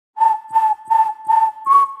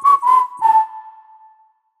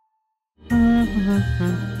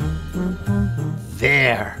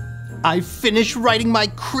There. I finished writing my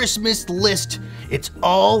Christmas list. It's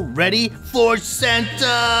all ready for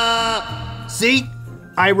Santa. See?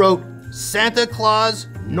 I wrote Santa Claus,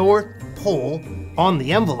 North Pole on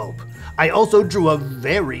the envelope. I also drew a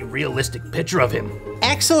very realistic picture of him.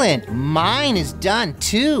 Excellent. Mine is done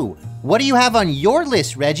too. What do you have on your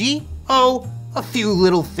list, Reggie? Oh, a few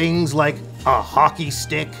little things like a hockey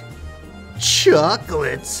stick,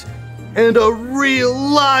 chocolates, and a real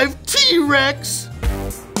live T-Rex.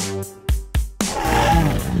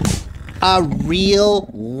 A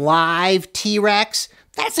real live T-Rex?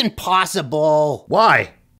 That's impossible.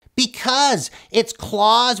 Why? Because its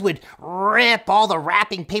claws would rip all the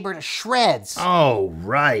wrapping paper to shreds. Oh,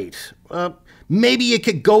 right. Maybe it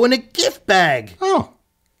could go in a gift bag. Oh,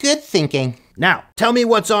 good thinking. Now, tell me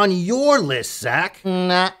what's on your list, Zach.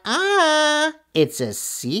 Nuh-uh. It's a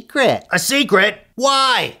secret. A secret?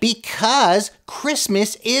 Why? Because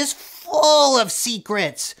Christmas is full of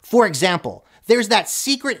secrets. For example, there's that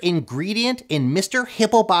secret ingredient in Mr.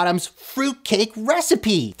 Hippopotam's fruitcake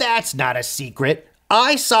recipe. That's not a secret.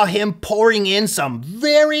 I saw him pouring in some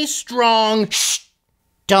very strong... Shh!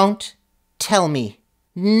 Don't tell me.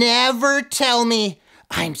 Never tell me.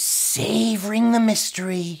 I'm savoring the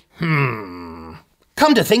mystery.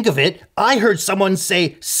 Come to think of it, I heard someone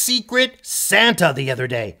say Secret Santa the other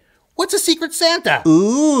day. What's a Secret Santa?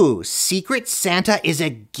 Ooh, Secret Santa is a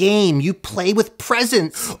game you play with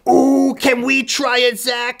presents. Ooh, can we try it,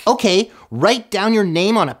 Zach? Okay, write down your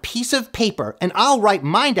name on a piece of paper and I'll write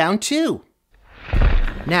mine down too.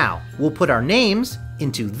 Now, we'll put our names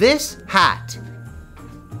into this hat.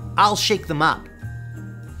 I'll shake them up.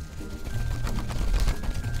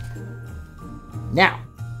 Now,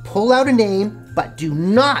 pull out a name, but do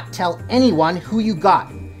not tell anyone who you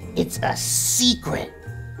got. It's a secret.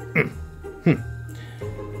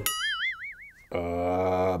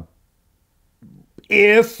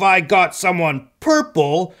 If I got someone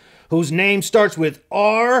purple whose name starts with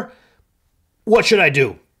R, what should I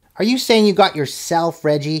do? Are you saying you got yourself,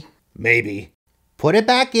 Reggie? Maybe. Put it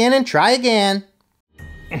back in and try again.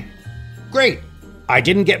 Great. I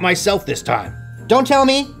didn't get myself this time. Don't tell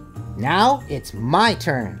me. Now it's my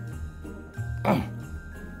turn.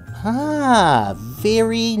 Ah,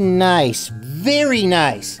 very nice, very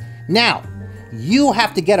nice. Now, you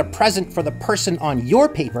have to get a present for the person on your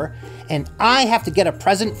paper, and I have to get a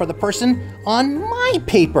present for the person on my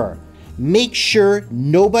paper. Make sure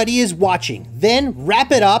nobody is watching. Then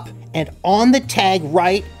wrap it up and on the tag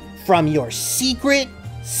write, "From your Secret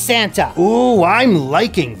Santa." Ooh, I'm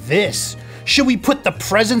liking this. Should we put the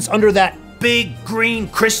presents under that big green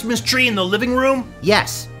Christmas tree in the living room?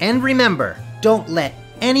 Yes, and remember, don't let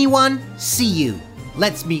anyone see you.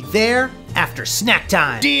 Let's meet there after snack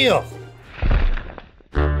time. Deal.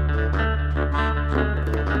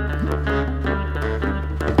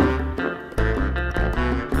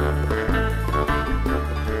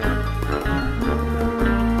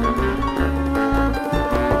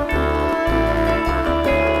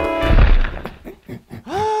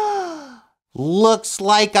 Looks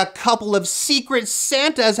like a couple of Secret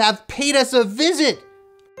Santas have paid us a visit.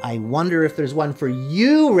 I wonder if there's one for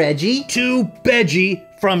you, Reggie. To Reggie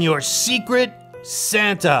from your Secret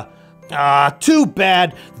Santa. Ah, too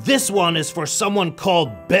bad. This one is for someone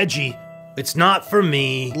called Reggie. It's not for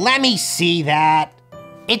me. Let me see that.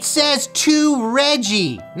 It says to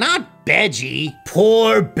Reggie, not Beggie.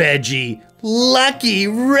 Poor Reggie. Lucky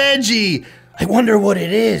Reggie. I wonder what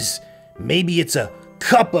it is. Maybe it's a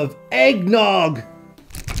cup of eggnog.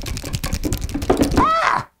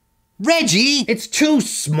 Ah! Reggie! It's too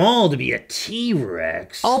small to be a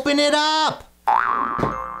T-Rex. Open it up!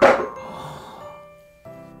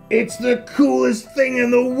 It's the coolest thing in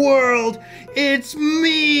the world. It's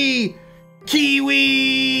me,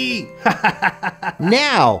 Kiwi.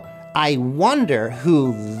 Now, I wonder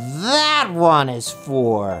who that one is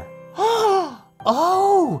for.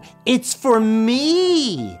 Oh, it's for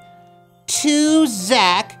me. To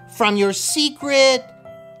Zach from your secret,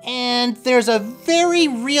 and there's a very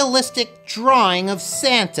realistic drawing of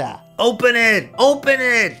Santa. Open it! Open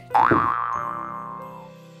it!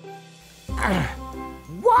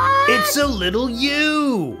 What? It's a little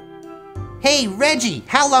you! Hey, Reggie,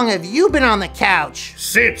 how long have you been on the couch?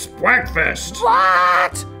 Since breakfast!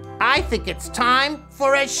 What? I think it's time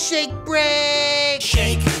for a shake break!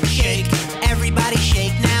 Shake, shake, everybody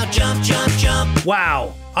shake now, jump, jump, jump.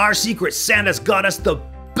 Wow, our Secret Santa's got us the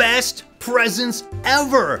best presents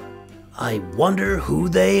ever! I wonder who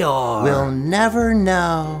they are. We'll never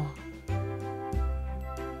know.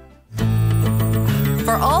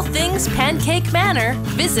 For all things Pancake Manor,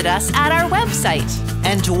 visit us at our website.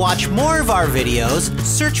 And to watch more of our videos,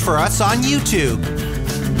 search for us on YouTube.